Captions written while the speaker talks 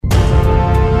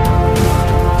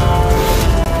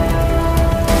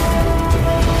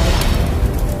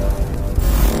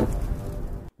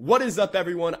What is up,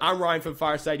 everyone? I'm Ryan from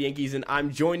Fireside Yankees, and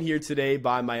I'm joined here today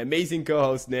by my amazing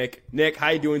co-host, Nick. Nick, how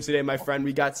you doing today, my friend?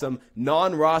 We got some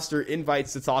non-roster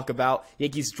invites to talk about.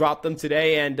 Yankees dropped them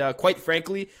today, and quite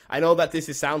frankly, I know that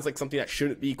sounds like something that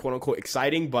shouldn't be quote-unquote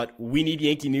exciting, but we need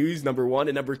Yankee news, number one.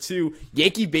 And number two,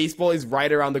 Yankee baseball is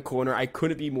right around the corner. I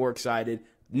couldn't be more excited.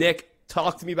 Nick,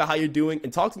 talk to me about how you're doing,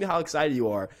 and talk to me how excited you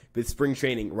are with spring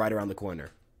training right around the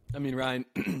corner. I mean, Ryan,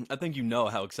 I think you know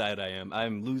how excited I am.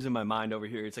 I'm losing my mind over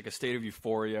here. It's like a state of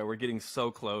euphoria. We're getting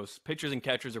so close. Pitchers and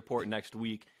catchers report next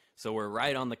week, so we're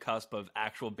right on the cusp of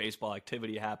actual baseball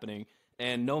activity happening.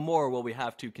 And no more will we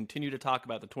have to continue to talk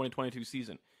about the 2022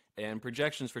 season and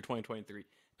projections for 2023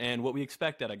 and what we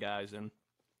expect out of guys and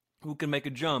who can make a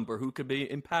jump or who could be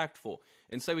impactful.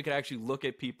 Instead, we could actually look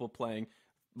at people playing,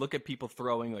 look at people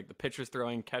throwing, like the pitchers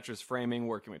throwing, catchers framing,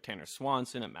 working with Tanner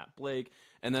Swanson and Matt Blake.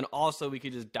 And then also we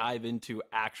could just dive into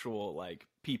actual like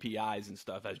PPIs and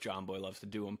stuff, as John Boy loves to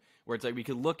do them, where it's like we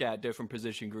could look at different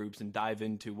position groups and dive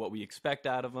into what we expect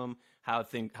out of them, how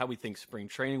we think spring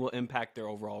training will impact their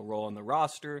overall role on the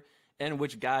roster, and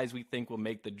which guys we think will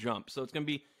make the jump. So it's going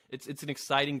to be, it's an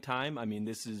exciting time. I mean,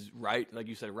 this is right, like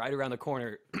you said, right around the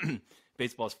corner.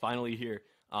 Baseball is finally here.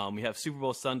 We have Super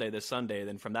Bowl Sunday this Sunday.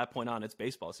 Then from that point on, it's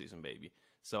baseball season, baby.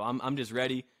 So I'm just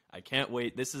ready. I can't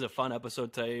wait. This is a fun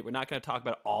episode today. We're not going to talk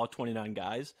about all 29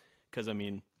 guys because, I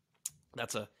mean,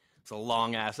 it's a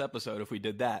long-ass episode if we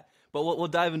did that. But we'll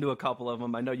dive into a couple of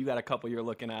them. I know you got a couple you're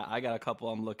looking at. I got a couple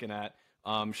I'm looking at.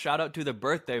 Shout out to the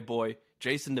birthday boy,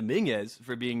 Jason Dominguez,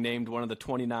 for being named one of the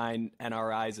 29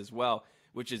 NRIs as well,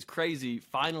 which is crazy.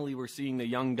 Finally, we're seeing the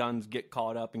young guns get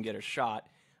caught up and get a shot.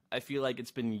 I feel like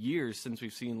it's been years since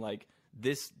we've seen like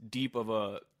this deep of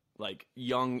a like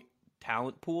young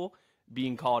talent pool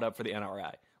being called up for the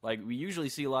NRI. Like we usually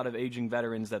see a lot of aging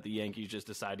veterans that the Yankees just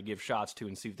decide to give shots to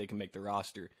and see if they can make the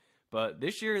roster. But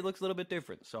this year it looks a little bit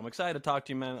different. So I'm excited to talk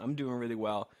to you, man. I'm doing really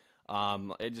well. I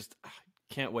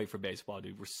can't wait for baseball,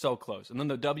 dude. We're so close. And then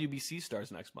the WBC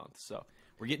starts next month. So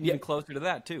we're getting even closer to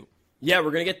that too. Yeah,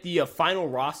 we're going to get the final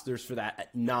rosters for that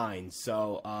at 9.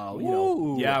 So,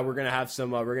 we're going to have some,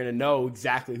 we're going to know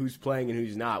exactly who's playing and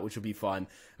who's not, which will be fun.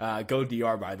 Go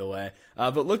DR, by the way.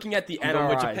 But looking at the NRIs. Going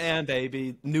with Japan,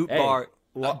 baby. Newt Bart,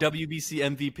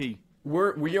 WBC MVP.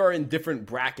 We are in different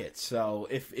brackets, so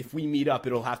if we meet up,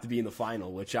 it'll have to be in the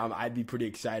final, which I'd be pretty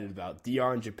excited about.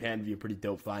 DR and Japan would be a pretty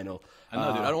dope final. I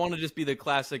know, dude. I don't want to just be the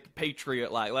classic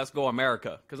patriot, like let's go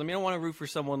America, because I mean I want to root for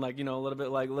someone like a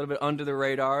little bit under the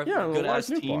radar, good ass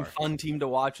team, fun team to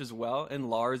watch as well. And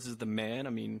Lars is the man.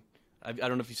 I mean, I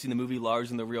don't know if you've seen the movie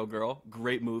Lars and the Real Girl.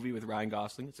 Great movie with Ryan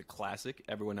Gosling. It's a classic.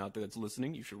 Everyone out there that's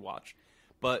listening, you should watch.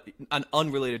 But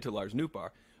unrelated to Lars Nootbaar,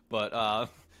 but.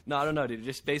 No, I don't know, dude.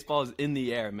 Just baseball is in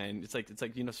the air, man. It's like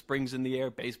spring's in the air,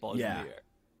 baseball is in the air.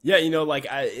 Yeah,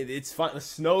 it's fun. The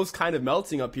snow's kind of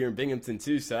melting up here in Binghamton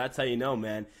too, so that's how you know,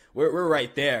 man. We're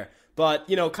right there. But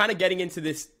kind of getting into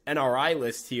this NRI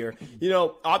list here,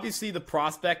 obviously the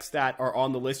prospects that are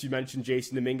on the list, you mentioned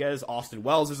Jason Dominguez, Austin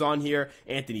Wells is on here,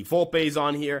 Anthony Volpe is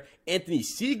on here, Anthony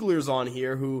Siegler's on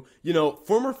here, who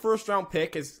former first round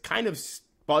pick has kind of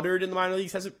sputtered in the minor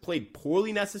leagues, hasn't played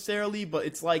poorly necessarily, but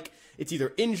it's like it's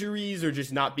either injuries or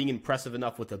just not being impressive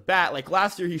enough with the bat. Like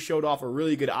last year, he showed off a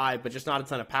really good eye, but just not a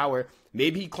ton of power.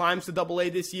 Maybe he climbs to Double-A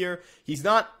this year. He's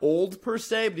not old per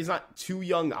se, but he's not too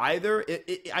young either.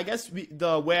 I guess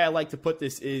the way I like to put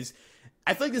this is,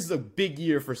 I feel like this is a big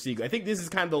year for Siegler. I think this is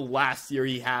kind of the last year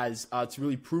he has to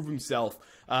really prove himself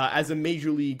as a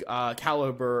major league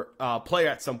caliber player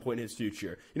at some point in his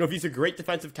future. If he's a great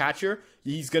defensive catcher,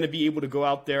 he's going to be able to go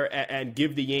out there and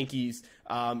give the Yankees,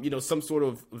 some sort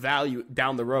of value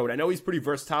down the road. I know he's pretty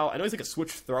versatile. I know he's like a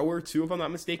switch thrower too, if I'm not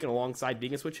mistaken, alongside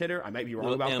being a switch hitter. I might be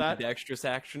wrong about that. Dexterous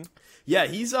action. Yeah,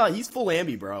 he's full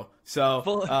ambi, bro. So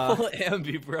full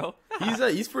ambi, bro.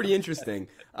 he's pretty interesting.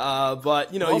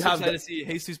 But you have excited to see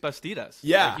Jesus Bastidas.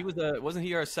 Yeah, wasn't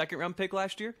he our second round pick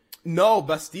last year? No,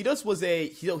 Bastidas was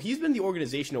he's been in the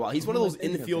organization a while. He's one of those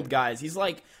infield guys. He's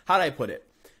like, how do I put it?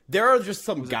 There are just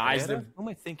some guys that. Who am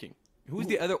I thinking? Who's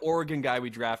the other Oregon guy we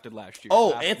drafted last year?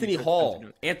 Oh, Anthony Hall.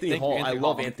 Anthony Hall. I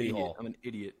love Anthony Hall. I'm an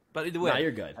idiot. But either way, nah,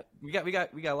 you're good. We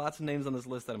got lots of names on this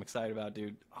list that I'm excited about,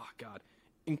 dude. Oh God,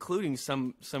 including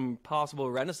some possible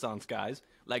Renaissance guys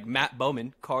like Matt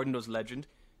Bowman, Cardinals legend,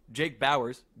 Jake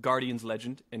Bowers, Guardians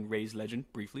legend, and Rays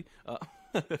legend briefly.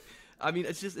 I mean,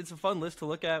 it's a fun list to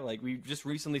look at. Like we just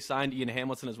recently signed Ian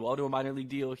Hamilton as well to a minor league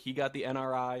deal. He got the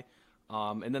NRI.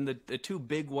 And then the two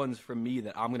big ones for me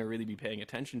that I'm going to really be paying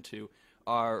attention to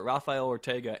are Rafael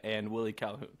Ortega and Willie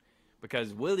Calhoun.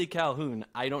 Because Willie Calhoun,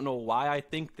 I don't know why I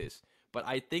think this, but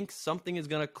I think something is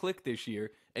going to click this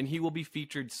year, and he will be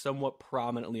featured somewhat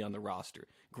prominently on the roster.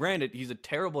 Granted, he's a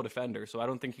terrible defender, so I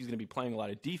don't think he's going to be playing a lot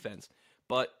of defense.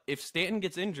 But if Stanton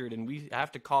gets injured and we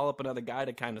have to call up another guy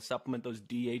to kind of supplement those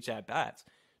DH at-bats,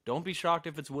 don't be shocked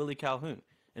if it's Willie Calhoun.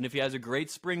 And if he has a great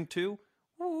spring too,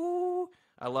 woo,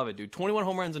 I love it, dude. 21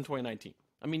 home runs in 2019.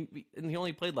 I mean, and he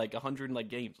only played like 100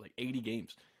 games, like 80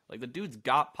 games. Like, the dude's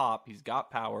got pop, he's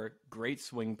got power, great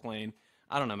swing plane.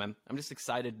 I don't know, man. I'm just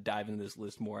excited to dive into this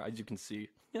list more, as you can see.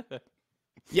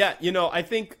 Yeah, I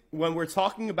think when we're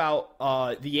talking about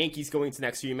the Yankees going into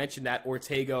next year, you mentioned that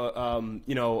Ortega,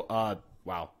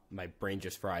 wow, my brain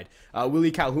just fried.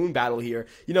 Willie Calhoun battle here.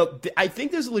 I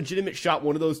think there's a legitimate shot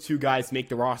one of those two guys make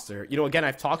the roster. Again,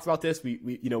 I've talked about this.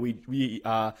 We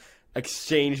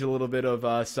exchanged a little bit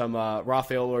of some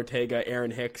Rafael Ortega,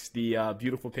 Aaron Hicks, the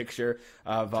beautiful picture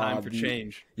of time for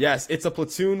change. Yes, it's a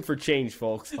platoon for change,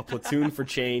 folks. A platoon for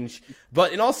change.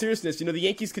 But in all seriousness, the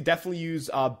Yankees could definitely use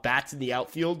bats in the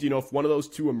outfield. If one of those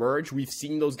two emerge, we've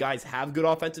seen those guys have good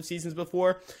offensive seasons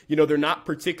before. They're not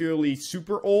particularly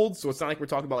super old, so it's not like we're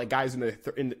talking about like guys in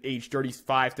the age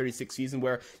 35, 36 season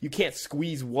where you can't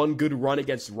squeeze one good run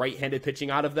against right-handed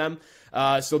pitching out of them.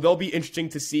 So they'll be interesting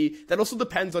to see. That also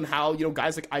depends on how,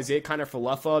 guys like Isaiah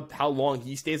Kiner-Falefa, how long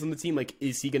he stays on the team. Like,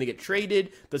 is he going to get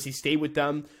traded? Does he stay with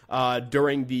them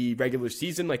during the regular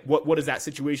season? Like, what does that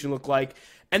situation look like?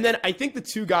 And then I think the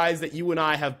two guys that you and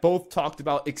I have both talked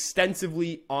about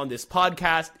extensively on this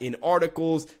podcast, in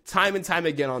articles, time and time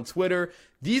again on Twitter,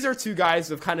 these are two guys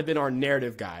who have kind of been our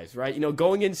narrative guys, right?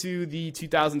 Going into the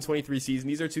 2023 season,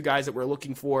 these are two guys that we're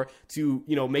looking for to,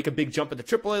 make a big jump at the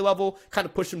AAA level, kind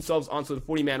of push themselves onto the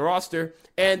 40-man roster.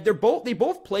 And they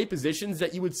both play positions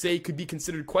that you would say could be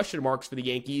considered question marks for the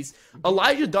Yankees.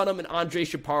 Elijah Dunham and Andre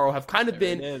Chaparro have kind of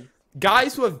been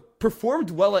guys who have performed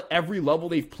well at every level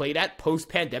they've played at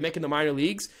post-pandemic in the minor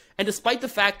leagues. And despite the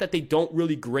fact that they don't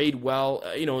really grade well,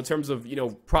 in terms of,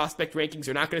 prospect rankings,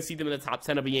 you're not going to see them in the top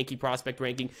 10 of a Yankee prospect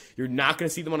ranking. You're not going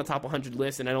to see them on the top 100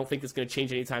 list, and I don't think that's going to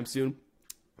change anytime soon.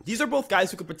 These are both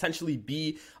guys who could potentially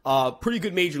be pretty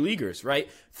good major leaguers, right?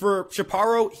 For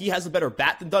Chaparro, he has a better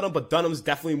bat than Dunham, but Dunham's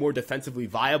definitely more defensively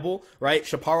viable, right?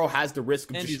 Chaparro has the risk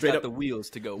of and just he's straight got up the wheels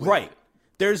to go with right. it.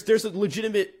 There's a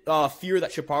legitimate fear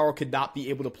that Chaparro could not be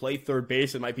able to play third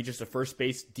base. It might be just a first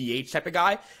base DH type of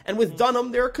guy. And with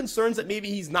Dunham, there are concerns that maybe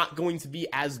he's not going to be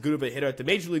as good of a hitter at the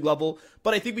major league level.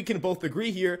 But I think we can both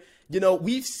agree here,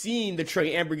 we've seen the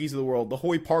Trey Ambergis of the world, the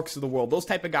Hoy Parks of the world, those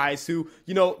type of guys who,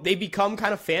 they become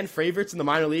kind of fan favorites in the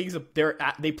minor leagues.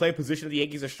 They play a position that the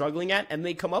Yankees are struggling at, and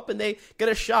they come up and they get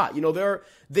a shot.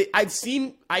 I've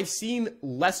seen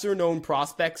lesser known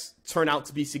prospects turn out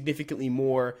to be significantly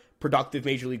more productive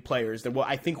major league players than what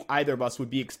I think either of us would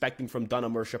be expecting from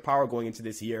Dunham or Chaparro going into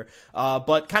this year.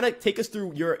 But kind of take us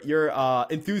through your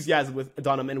enthusiasm with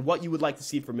Dunham and what you would like to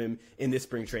see from him in this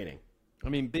spring training. I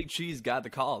mean, Big Cheese got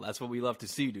the call. That's what we love to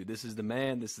see, dude. This is the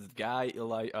man. This is the guy.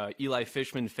 Eli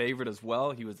Fishman favorite as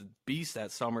well. He was a beast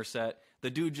at Somerset.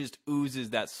 The dude just oozes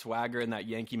that swagger and that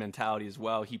Yankee mentality as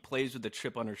well. He plays with a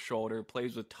chip on his shoulder,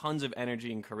 plays with tons of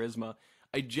energy and charisma.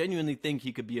 I genuinely think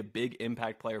he could be a big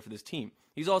impact player for this team.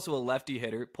 He's also a lefty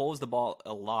hitter, pulls the ball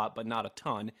a lot, but not a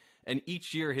ton. And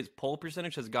each year his pull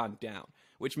percentage has gone down,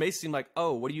 which may seem like,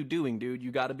 oh, what are you doing, dude?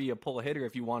 You got to be a pull hitter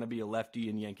if you want to be a lefty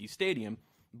in Yankee Stadium.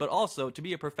 But also, to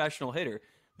be a professional hitter,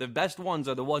 the best ones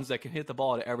are the ones that can hit the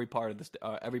ball to every part of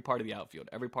the outfield,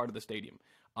 every part of the stadium.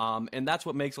 And that's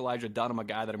what makes Elijah Dunham a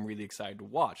guy that I'm really excited to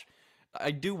watch.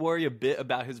 I do worry a bit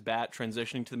about his bat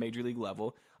transitioning to the major league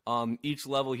level. Each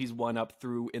level he's won up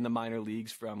through in the minor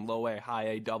leagues from low A, high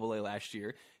A, double A last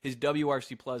year. His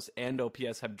WRC plus and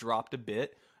OPS have dropped a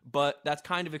bit, but that's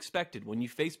kind of expected. When you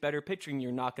face better pitching,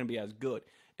 you're not going to be as good.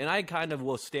 And I kind of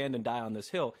will stand and die on this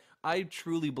hill. I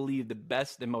truly believe the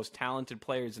best and most talented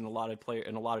players in a lot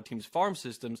of teams' farm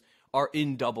systems are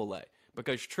in double A.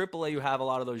 Because AAA, you have a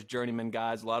lot of those journeyman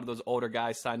guys, a lot of those older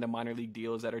guys signed to minor league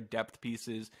deals that are depth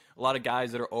pieces, a lot of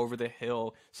guys that are over the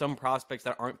hill, some prospects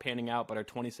that aren't panning out but are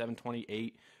 27,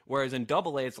 28. Whereas in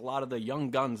AA, it's a lot of the young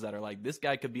guns that are like, this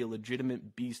guy could be a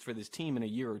legitimate beast for this team in a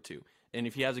year or two. And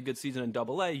if he has a good season in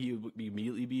AA, he would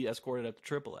immediately be escorted up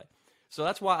to AAA. So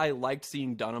that's why I liked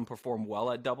seeing Dunham perform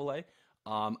well at AA.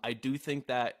 I do think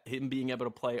that him being able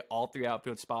to play all three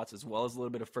outfield spots as well as a little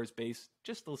bit of first base,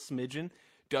 just a smidgen,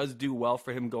 does do well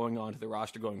for him going on to the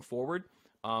roster going forward.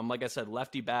 Like I said,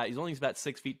 lefty bat. He's only about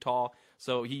 6 feet tall,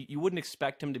 so you wouldn't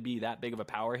expect him to be that big of a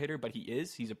power hitter, but he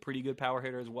is. He's a pretty good power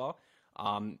hitter as well.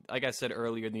 Like I said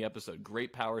earlier in the episode,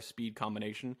 great power speed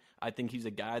combination. I think he's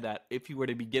a guy that if he were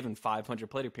to be given 500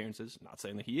 plate appearances, not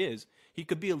saying that he is, he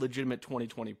could be a legitimate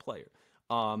 2020 player.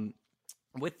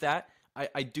 With that,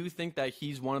 I do think that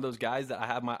he's one of those guys that I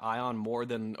have my eye on more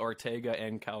than Ortega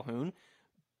and Calhoun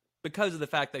because of the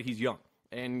fact that he's young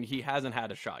and he hasn't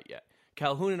had a shot yet.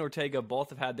 Calhoun and Ortega both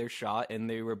have had their shot, and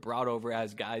they were brought over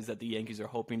as guys that the Yankees are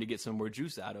hoping to get some more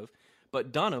juice out of.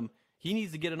 But Dunham, he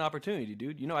needs to get an opportunity,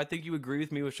 dude. You know, I think you agree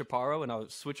with me with Chaparro, and I'll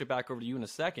switch it back over to you in a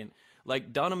second.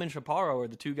 Like, Dunham and Chaparro are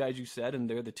the two guys you said, and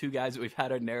they're the two guys that we've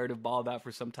had a narrative ball about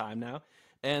for some time now.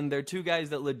 And they're two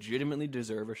guys that legitimately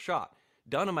deserve a shot.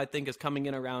 Dunham, I think, is coming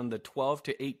in around the 12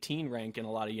 to 18 rank in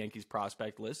a lot of Yankees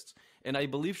prospect lists. And I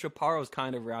believe Chaparro is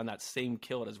kind of around that same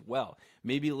kilt as well.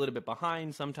 Maybe a little bit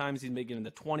behind. Sometimes he's making in the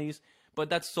 20s.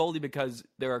 But that's solely because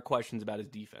there are questions about his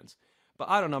defense. But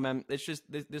I don't know, man. It's just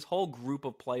this whole group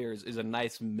of players is a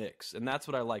nice mix. And that's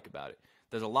what I like about it.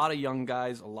 There's a lot of young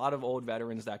guys, a lot of old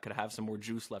veterans that could have some more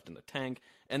juice left in the tank.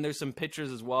 And there's some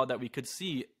pitchers as well that we could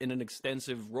see in an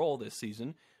extensive role this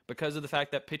season because of the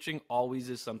fact that pitching always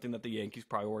is something that the Yankees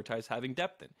prioritize having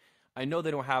depth in. I know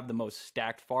they don't have the most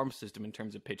stacked farm system in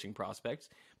terms of pitching prospects,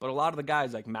 but a lot of the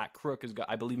guys like Matt Crook,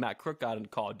 I believe Matt Crook got a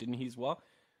call, didn't he as well?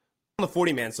 On the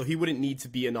 40-man, so he wouldn't need to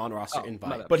be a non-roster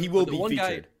invite, but he will be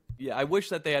featured. Yeah, I wish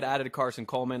that they had added Carson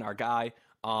Coleman, our guy,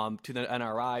 to the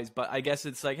NRIs, but I guess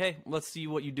it's like, hey, let's see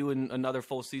what you do in another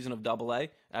full season of Double-A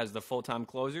as the full-time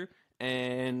closer,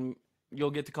 and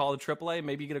you'll get to call to Triple-A.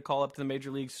 Maybe you get a call up to the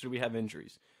major leagues should we have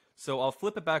injuries. So I'll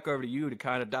flip it back over to you to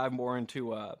kind of dive more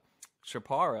into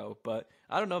Chaparro, but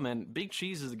I don't know, man. Big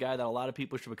Cheese is a guy that a lot of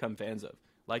people should become fans of.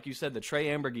 Like you said, the Trey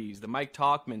Ambergis, the Mike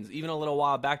Talkmans, even a little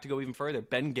while back to go even further,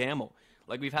 Ben Gamel.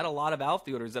 Like, we've had a lot of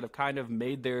outfielders that have kind of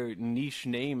made their niche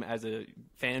name as a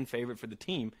fan favorite for the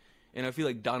team, and I feel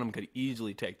like Dunham could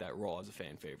easily take that role as a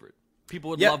fan favorite.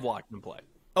 People would love watching him play.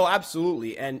 Oh,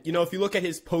 absolutely. And, you know, if you look at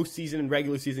his postseason and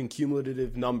regular season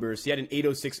cumulative numbers, he had an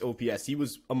 806 OPS. He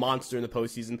was a monster in the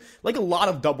postseason, like a lot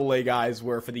of Double-A guys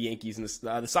were for the Yankees. And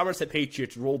the Somerset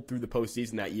Patriots rolled through the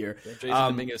postseason that year. Yeah, Jason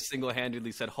Dominguez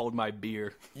single-handedly said, "Hold my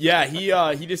beer." Yeah, he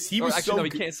was actually, so no, he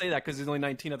can't say that because he's only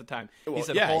 19 at the time. He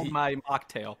said, "Hold my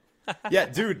mocktail." Yeah,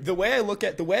 dude, the way I look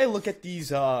at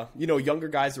these younger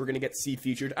guys that we're going to get to see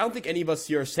featured, I don't think any of us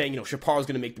here are saying, Chaparro's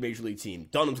going to make the major league team,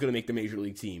 Dunham's going to make the major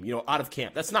league team, out of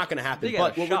camp. That's not going to happen.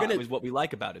 But what we're going to is what we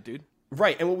like about it, dude.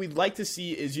 Right, and what we'd like to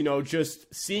see is,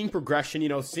 just seeing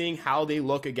progression, seeing how they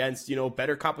look against,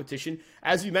 better competition.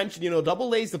 As you mentioned,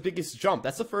 Double-A is the biggest jump.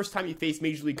 That's the first time you face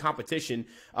major league competition.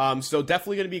 So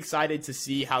definitely going to be excited to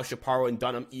see how Chaparro and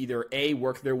Dunham either A,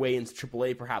 work their way into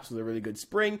Triple-A, perhaps with a really good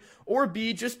spring, or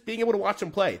B, just being able to watch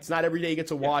them play. It's not every day you get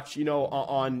to watch,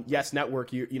 on Yes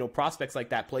Network, prospects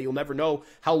like that play. You'll never know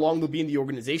how long they'll be in the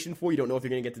organization for. You don't know if you're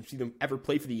going to get to see them ever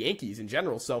play for the Yankees in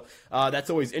general. So that's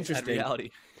always interesting. That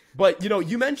reality. But,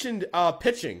 you mentioned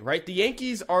pitching, right? The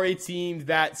Yankees are a team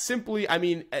that simply,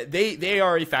 they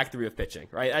are a factory of pitching,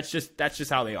 right? That's just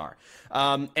how they are.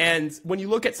 And when you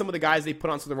look at some of the guys they put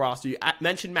onto the roster, you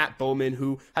mentioned Matt Bowman,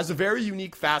 who has a very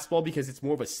unique fastball because it's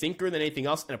more of a sinker than anything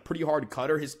else and a pretty hard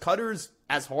cutter. His cutter's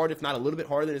as hard, if not a little bit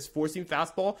harder than his four-seam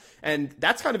fastball. And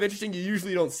that's kind of interesting. You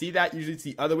usually don't see that. Usually it's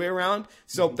the other way around.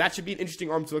 So that should be an interesting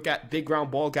arm to look at. Big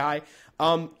ground ball guy.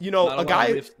 Not a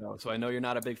guy lifts, though, so I know you're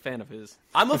not a big fan of his.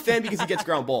 I'm a fan because he gets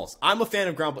ground balls. I'm a fan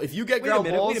of ground balls. If you get ground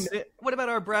balls, wait a minute. What about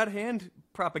our Brad Hand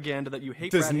propaganda that you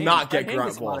hate? Does not get ground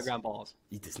balls. A lot of ground balls.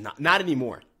 He does not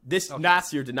anymore.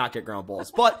 Last year did not get ground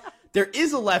balls, but there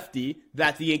is a lefty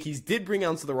that the Yankees did bring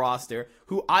onto the roster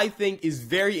who I think is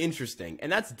very interesting,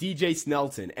 and that's DJ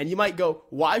Snelton. And you might go,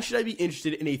 why should I be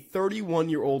interested in a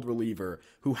 31-year-old reliever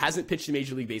who hasn't pitched in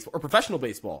Major League Baseball or professional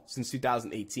baseball since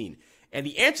 2018? And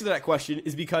the answer to that question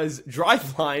is because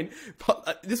Driveline,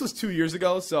 this was 2 years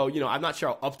ago, so, I'm not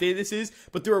sure how updated this is,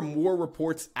 but there are more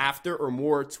reports after or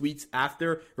more tweets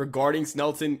after regarding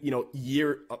Snelton,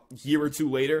 year or two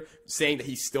later, saying that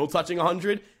he's still touching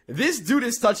 100. This dude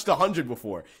has touched 100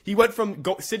 before. He went from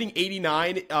sitting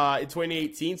 89 in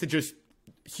 2018 to just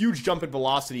huge jump in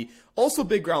velocity. Also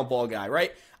big ground ball guy,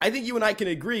 right? I think you and I can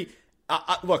agree.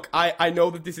 Look, I know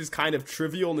that this is kind of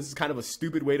trivial and this is kind of a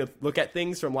stupid way to look at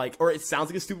things or it sounds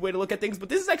like a stupid way to look at things, but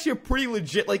this is actually a pretty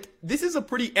legit, this is a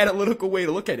pretty analytical way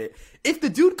to look at it. If the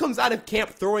dude comes out of camp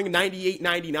throwing 98,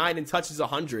 99 and touches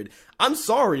 100, I'm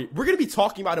sorry, we're going to be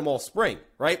talking about him all spring,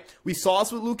 right? We saw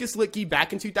this with Lucas Litke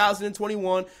back in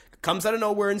 2021. Comes out of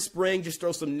nowhere in spring, just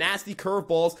throws some nasty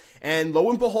curveballs, and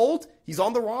lo and behold, he's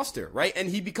on the roster, right? And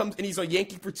he's a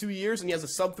Yankee for 2 years, and he has a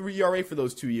sub-3 ERA for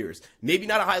those 2 years. Maybe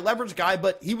not a high leverage guy,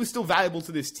 but he was still valuable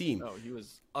to this team. Oh, he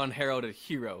was unheralded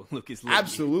hero, Lucas Litke.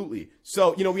 Absolutely.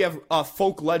 So, we have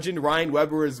folk legend Ryan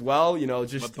Weber as well,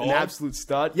 just an absolute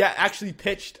stud. Yeah, actually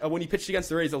pitched, when he pitched against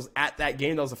the Rays, I was at that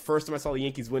game. That was the first time I saw the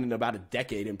Yankees win in about a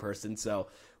decade in person, so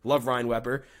Love Ryan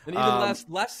Weber. And even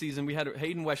last season, we had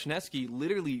Hayden Wesneski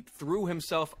literally threw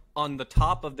himself on the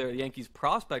top of their Yankees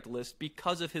prospect list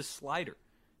because of his slider.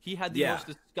 He had the most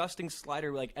disgusting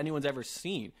slider like anyone's ever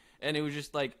seen, and it was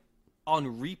just like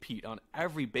on repeat on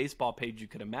every baseball page you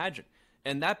could imagine.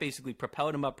 And that basically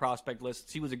propelled him up prospect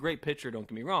lists. He was a great pitcher, don't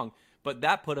get me wrong, but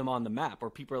that put him on the map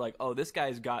where people are like, oh, this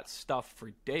guy's got stuff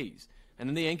for days. And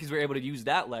then the Yankees were able to use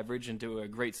that leverage into a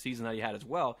great season that he had as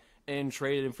well and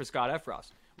traded him for Scott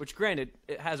Effross, which granted,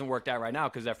 it hasn't worked out right now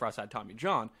because Effross had Tommy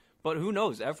John. But who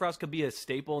knows? Effross could be a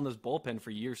staple in this bullpen for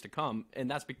years to come, and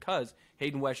that's because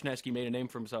Hayden Wesneski made a name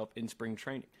for himself in spring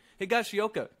training.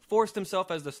 Higashioka forced himself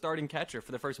as the starting catcher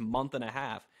for the first month and a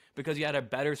half because he had a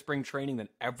better spring training than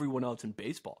everyone else in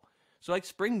baseball. So, like,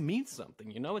 spring means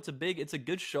something, you know? It's a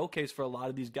good showcase for a lot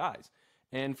of these guys.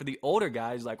 And for the older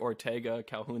guys like Ortega,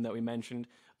 Calhoun that we mentioned,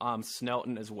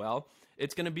 Snelton as well,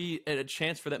 it's going to be a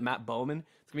chance for that Matt Bowman.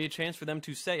 It's going to be a chance for them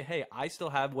to say, hey, I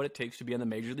still have what it takes to be on the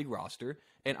Major League roster,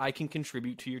 and I can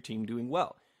contribute to your team doing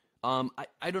well.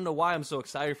 I don't know why I'm so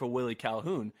excited for Willie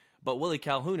Calhoun, but Willie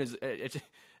Calhoun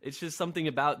it's just something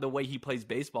about the way he plays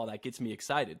baseball that gets me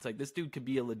excited. It's like this dude could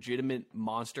be a legitimate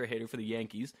monster hitter for the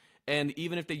Yankees, and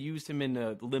even if they used him in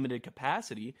a limited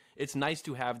capacity, it's nice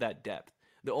to have that depth.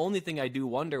 The only thing I do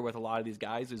wonder with a lot of these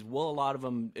guys is will a lot of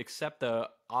them accept the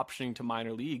optioning to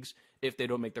minor leagues if they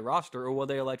don't make the roster, or will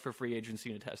they elect for free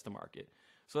agency to test the market?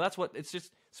 So that's what it's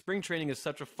just. Spring training is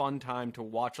such a fun time to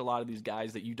watch a lot of these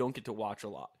guys that you don't get to watch a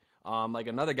lot. Like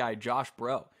another guy, Josh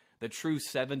Breaux, the true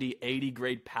 70, 80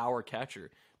 grade power catcher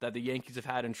that the Yankees have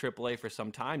had in AAA for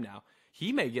some time now.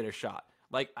 He may get a shot.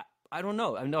 Like, I don't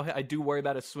know. I do worry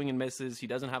about his swing and misses. He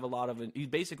doesn't have a lot of it. He's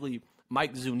basically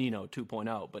Mike Zunino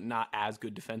 2.0, but not as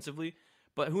good defensively.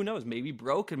 But who knows? Maybe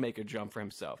Breaux can make a jump for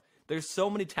himself. There's so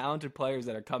many talented players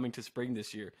that are coming to spring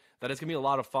this year that it's going to be a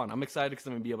lot of fun. I'm excited because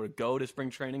I'm going to be able to go to spring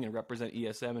training and represent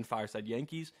ESM and Fireside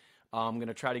Yankees. I'm going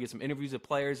to try to get some interviews with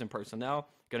players and personnel.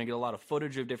 Going to get a lot of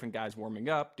footage of different guys warming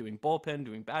up, doing bullpen,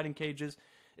 doing batting cages.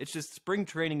 It's just spring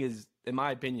training is, in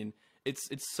my opinion, it's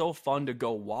so fun to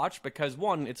go watch because,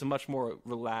 one, it's a much more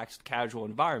relaxed, casual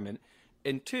environment,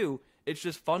 and two, it's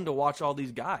just fun to watch all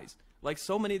these guys. Like,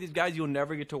 so many of these guys you'll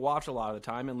never get to watch a lot of the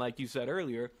time, and like you said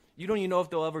earlier, you don't even know if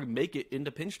they'll ever make it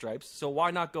into pinstripes, so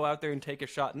why not go out there and take a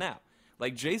shot now?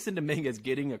 Like, Jason Dominguez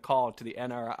getting a call to the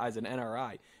NRI as an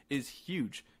NRI is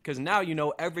huge, because now you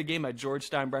know every game at George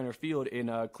Steinbrenner Field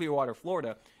in Clearwater,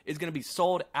 Florida, is going to be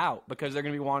sold out because they're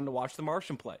going to be wanting to watch the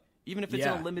Martian play, even if it's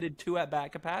in a limited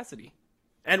 2-at-bat capacity.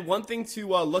 And one thing to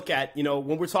look at, you know,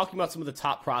 when we're talking about some of the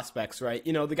top prospects, right?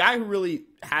 You know, the guy who really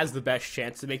has the best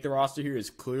chance to make the roster here is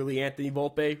clearly Anthony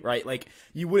Volpe, right? Like,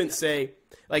 you wouldn't say,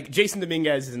 like, Jason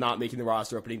Dominguez is not making the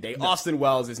roster opening day. No. Austin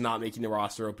Wells is not making the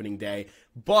roster opening day.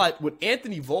 But what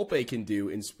Anthony Volpe can do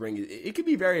in spring, it could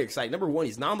be very exciting. Number one,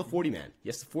 he's not on the 40-man. He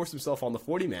has to force himself on the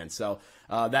 40-man. So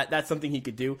that's something he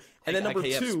could do. And then number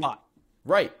two... Spot.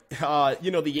 Right.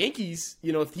 You know, the Yankees,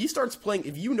 you know, if he starts playing,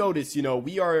 if you notice, you know,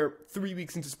 we are 3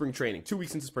 weeks into spring training, 2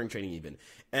 weeks into spring training even,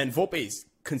 and Volpe's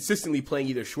consistently playing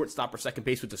either shortstop or second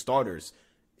base with the starters,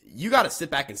 you got to sit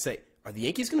back and say, are the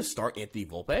Yankees going to start Anthony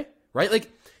Volpe? Right?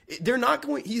 Like,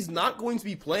 he's not going to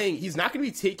be playing, he's not going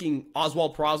to be taking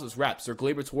Oswald Peraza's reps or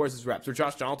Gleyber Torres' reps or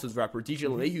Josh Johnson's rep or DJ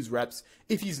LeMahieu's reps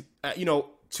if he's, you know,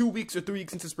 2 weeks or 3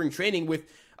 weeks into spring training with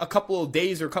a couple of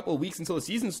days or a couple of weeks until the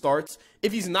season starts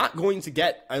if he's not going to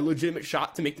get a legitimate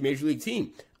shot to make the major league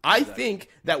team. I think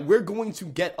that we're going to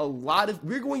get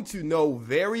we're going to know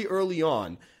very early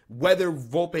on whether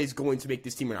Volpe is going to make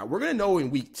this team or not. We're going to know in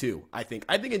week 2, I think.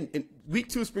 I think in week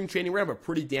 2 of spring training, we're going to have a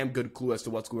pretty damn good clue as to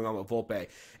what's going on with Volpe.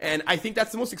 And I think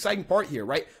that's the most exciting part here,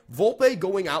 right? Volpe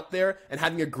going out there and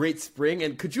having a great spring.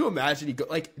 And could you imagine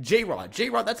like J-Rod,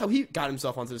 that's how he got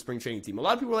himself onto the spring training team. A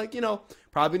lot of people are like, you know,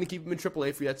 probably going to keep him in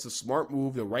AAA for you. That's a smart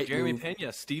move, the right Jeremy move.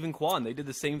 Pena, Stephen Kwan, they did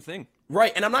the same thing.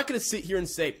 Right, and I'm not going to sit here and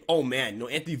say, oh man, no,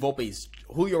 Anthony Volpe is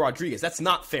Julio Rodriguez. That's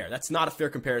not fair. That's not a fair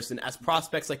comparison. As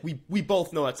prospects, like we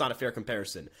both know that's not a fair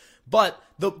comparison. But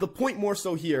the point more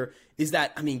so here is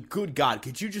that, I mean, good God,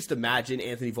 could you just imagine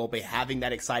Anthony Volpe having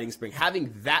that exciting spring,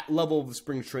 having that level of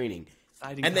spring training?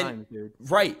 Exciting and then, time, dude.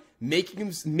 Right,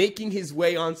 making his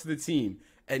way onto the team.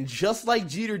 And just like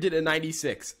Jeter did in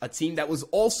 96, a team that was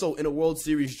also in a World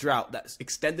Series drought that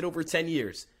extended over 10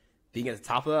 years, being at the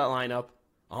top of that lineup,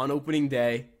 on opening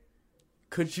day,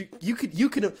 Could you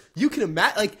can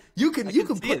imagine, like you can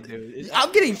put it, dude.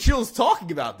 I'm getting chills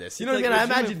talking about this. You know what I mean? I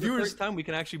imagine for viewers. the first time we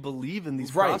can actually believe in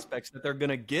these Right. prospects that they're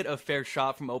gonna get a fair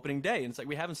shot from opening day, and it's like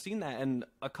we haven't seen that in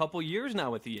a couple years now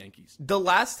with the Yankees. The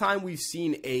last time we've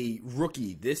seen a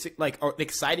rookie, this like or an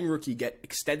exciting rookie, get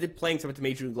extended playing time at the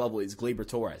major league level is Gleyber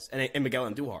Torres and Miguel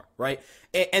Andujar, right?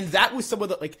 And that was some of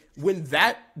the, like, when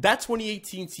that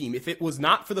 2018 team, if it was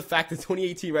not for the fact that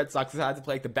 2018 Red Sox had to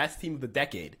play like the best team of the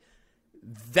decade,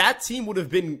 that team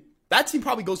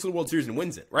probably goes to the World Series and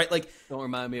wins it, right? Like, Don't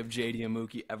remind me of JD and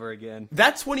Mookie ever again.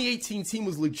 that 2018 team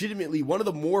was legitimately one of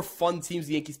the more fun teams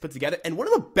the Yankees put together, and one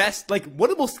of the best, like one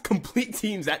of the most complete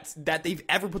teams that they've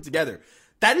ever put together.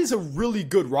 That is a really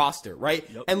good roster, right?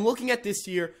 Yep. And looking at this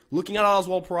year, looking at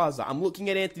Oswald Peraza, I'm looking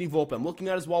at Anthony Volpe, I'm looking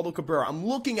at Oswaldo Cabrera, I'm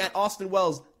looking at Austin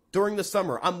Wells during the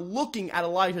summer, I'm looking at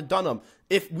Elijah Dunham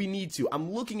if we need to,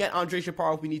 I'm looking at Andre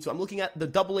Chaparro if we need to, I'm looking at the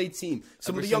AA team,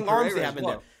 some of the young arms they have in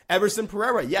there. Everson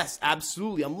Pereira, yes,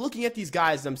 absolutely. I'm looking at these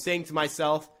guys and I'm saying to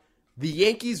myself, the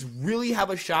Yankees really have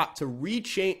a shot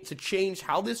to change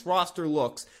how this roster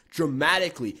looks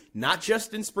dramatically, not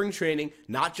just in spring training,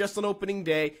 not just on opening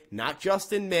day, not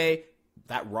just in May.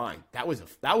 That rhyme. That was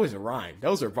a rhyme.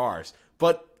 Those are bars.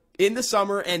 But in the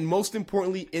summer and most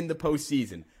importantly in the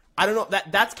postseason. I don't know.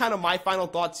 That's kind of my final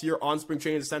thoughts here on spring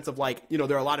training in the sense of, like, you know,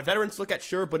 there are a lot of veterans to look at,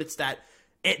 sure, but it's that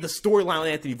the storyline with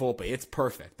Anthony Volpe, it's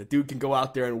perfect. The dude can go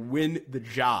out there and win the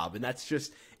job, and that's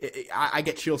just I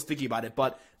get chills thinking about it.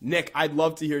 But Nick, I'd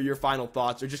love to hear your final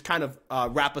thoughts, or just kind of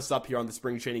wrap us up here on the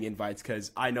spring training invites,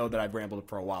 because I know that I've rambled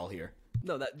for a while here.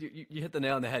 No, that you hit the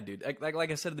nail on the head, dude.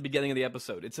 Like I said at the beginning of the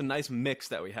episode, it's a nice mix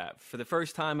that we have. For the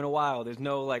first time in a while, there's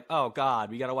no like, oh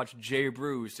God, we got to watch Jay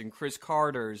Bruce and Chris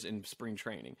Carter's in spring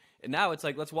training. And now it's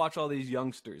like, let's watch all these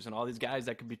youngsters and all these guys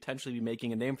that could potentially be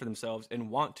making a name for themselves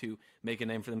and want to make a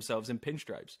name for themselves in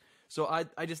pinstripes. So I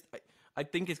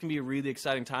think it's going to be a really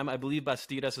exciting time. I believe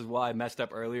Bastidas as well. I messed up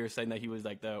earlier saying that he was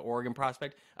like the Oregon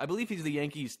prospect. I believe he's the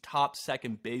Yankees' top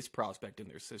second base prospect in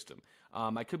their system.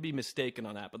 I could be mistaken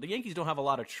on that, but the Yankees don't have a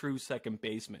lot of true second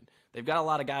basemen. They've got a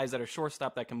lot of guys that are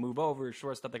shortstop that can move over,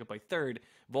 shortstop that can play third.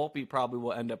 Volpe probably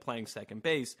will end up playing second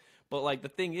base. But like the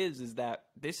thing is that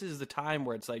this is the time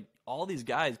where it's like all these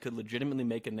guys could legitimately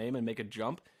make a name and make a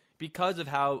jump because of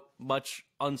how much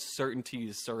uncertainty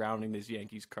is surrounding this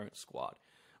Yankees' current squad.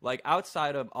 Like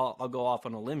outside of, I'll go off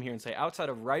on a limb here and say outside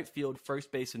of right field, first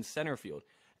base, and center field,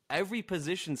 every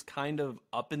position's kind of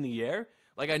up in the air.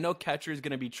 Like I know catcher is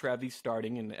going to be Trevi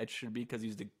starting, and it should be because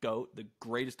he's the GOAT, the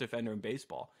greatest defender in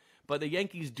baseball. But the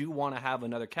Yankees do want to have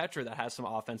another catcher that has some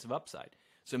offensive upside.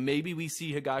 So maybe we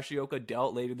see Higashioka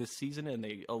dealt later this season and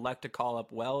they elect to call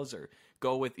up Wells or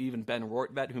go with even Ben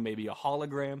Rortvedt, who may be a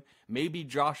hologram. Maybe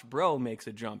Josh Bro makes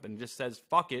a jump and just says,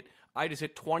 fuck it, I just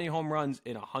hit 20 home runs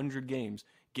in 100 games.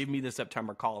 Give me the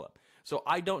September call-up. So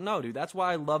I don't know, dude. That's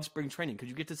why I love spring training, because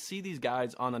you get to see these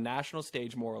guys on the national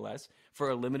stage, more or less, for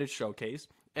a limited showcase,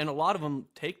 and a lot of them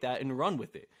take that and run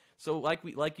with it. So like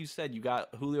you said, you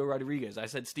got Julio Rodriguez. I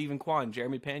said Steven Kwan,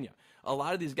 Jeremy Pena. A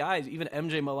lot of these guys, even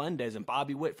MJ Melendez and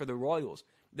Bobby Witt for the Royals,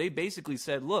 they basically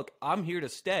said, look, I'm here to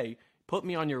stay. Put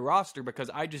me on your roster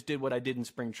because I just did what I did in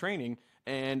spring training,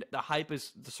 and the hype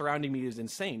surrounding me is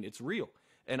insane. It's real.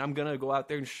 And I'm going to go out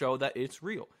there and show that it's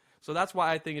real. So that's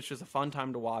why I think it's just a fun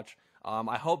time to watch.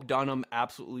 I hope Dunham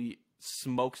absolutely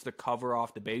smokes the cover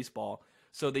off the baseball.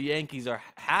 So the Yankees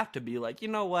have to be like, you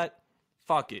know what?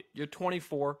 Fuck it. You're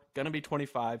 24, going to be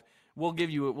 25.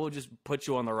 We'll just put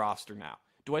you on the roster now.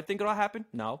 Do I think it'll happen?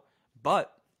 No.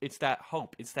 But it's that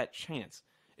hope. It's that chance.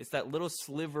 It's that little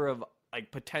sliver of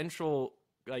like potential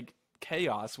like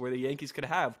chaos where the Yankees could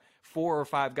have 4 or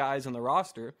 5 guys on the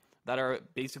roster that are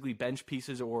basically bench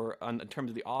pieces, or in terms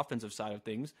of the offensive side of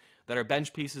things, that are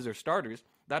bench pieces or starters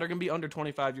that are going to be under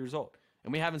 25 years old.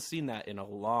 And we haven't seen that in a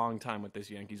long time with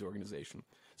this Yankees organization.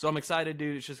 So I'm excited,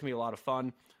 dude. It's just going to be a lot of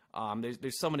fun.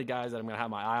 There's so many guys that I'm going to have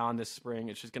my eye on this spring.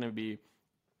 It's just going to be,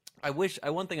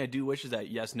 one thing I do wish is that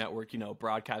Yes Network,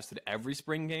 broadcasted every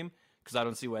spring game, because I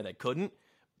don't see why they couldn't.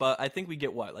 But I think we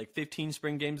get like 15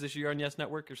 spring games this year on Yes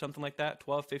Network or something like that,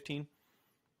 12, 15?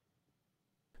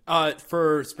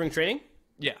 For spring training?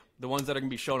 Yeah, the ones that are going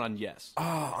to be shown on Yes.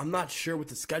 Oh, I'm not sure what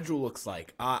the schedule looks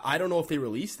like. I don't know if they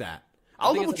released that.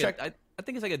 I'll double check. I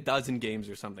think it's like a dozen games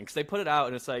or something, because they put it out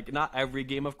and it's like not every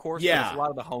game, of course, yeah, but it's a lot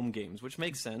of the home games, which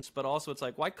makes sense. But also it's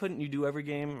like, why couldn't you do every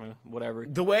game? Whatever.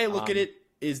 The way I look at it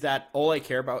is that all I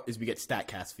care about is we get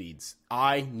StatCast feeds.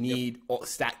 I need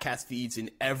StatCast feeds in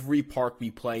every park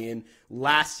we play in.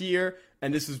 Last year,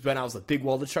 and this was when I was a big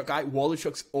Waldichuk guy,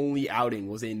 Waldichuk's only outing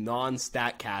was a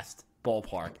non-StatCast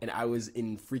ballpark, and I was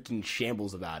in freaking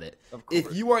shambles about it. Of course.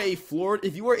 If you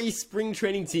are a spring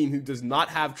training team who does not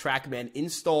have TrackMan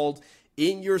installed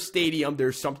in your stadium,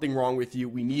 there's something wrong with you.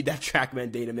 We need that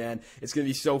TrackMan data, man. It's going to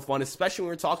be so fun, especially when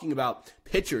we're talking about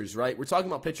pitchers, right? We're talking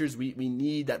about pitchers. We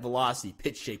need that velocity,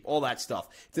 pitch shape, all that stuff.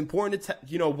 It's important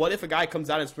to, what if a guy comes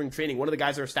out in spring training, one of the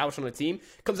guys that are established on the team,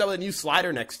 comes out with a new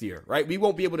slider next year, right? We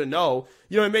won't be able to know.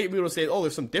 I may be able to say, oh,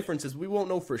 there's some differences. We won't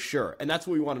know for sure. And that's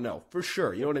what we want to know, for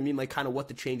sure. You know what I mean? Like kind of what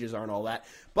the changes are and all that.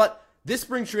 But this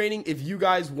spring training, if you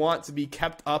guys want to be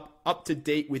kept up to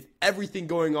date with everything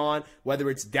going on, whether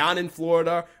it's down in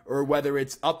Florida or whether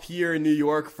it's up here in New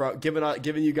York,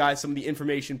 giving you guys some of the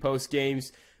information post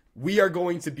games, we are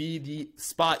going to be the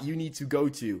spot you need to go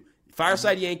to.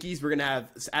 Fireside Yankees, we're going to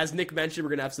have, as Nick mentioned, we're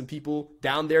going to have some people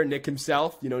down there. Nick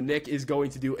himself, Nick is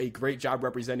going to do a great job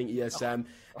representing ESM.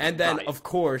 And then, of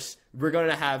course, we're going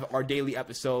to have our daily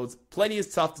episodes. Plenty of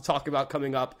stuff to talk about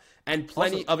coming up and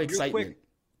plenty of excitement.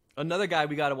 Another guy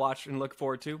we got to watch and look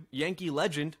forward to, Yankee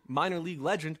legend, minor league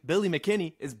legend, Billy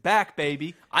McKinney is back,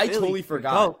 baby. I totally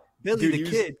forgot. Oh, Billy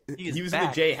the Kid. He was in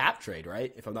the J Happ trade,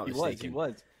 right? If I'm not mistaken. He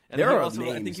was. And there are also,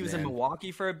 names, I think he was man. in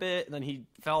Milwaukee for a bit, and then he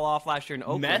fell off last year in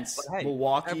Oakland. Mets, but hey,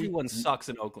 Milwaukee. Everyone sucks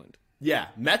in Oakland. Yeah,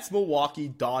 Mets, Milwaukee,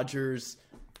 Dodgers.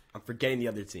 I'm forgetting the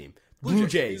other team. Blue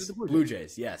Jays. Blue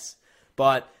Jays, yes.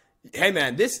 But hey,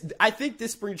 man, I think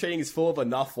this spring training is full of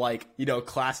enough,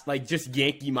 just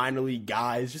Yankee minor league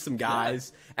guys, just some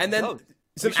guys, and then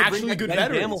some actually good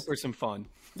veterans. Gamble for some fun.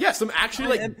 Yeah, some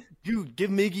actually dude,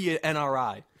 give Miggy an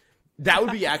NRI. That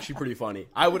would be actually pretty funny.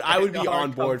 I would be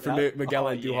on board for Miguel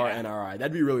Andujar NRI.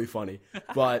 That'd be really funny.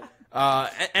 But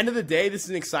end of the day, this is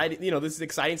an exciting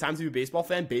time to be a baseball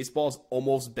fan. Baseball's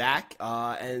almost back,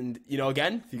 and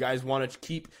again, if you guys want to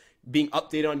keep being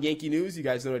updated on Yankee news, you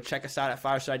guys know to check us out at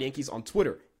Fireside Yankees on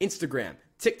Twitter, Instagram,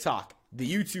 TikTok, the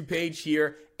YouTube page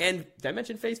here, and did I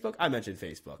mention Facebook? I mentioned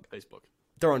Facebook.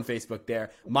 Throw on Facebook there.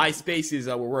 MySpace is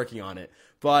we're working on it,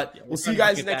 but we'll see you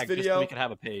guys in the next video. So we can have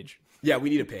a page. Yeah,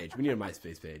 we need a page. We need a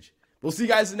MySpace page. We'll see you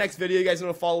guys in the next video. You guys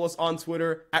want to follow us on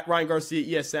Twitter at Ryan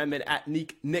Garcia ESM and at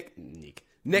Nick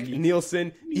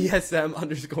Nielsen ESM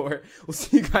 _. We'll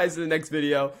see you guys in the next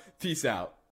video. Peace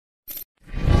out.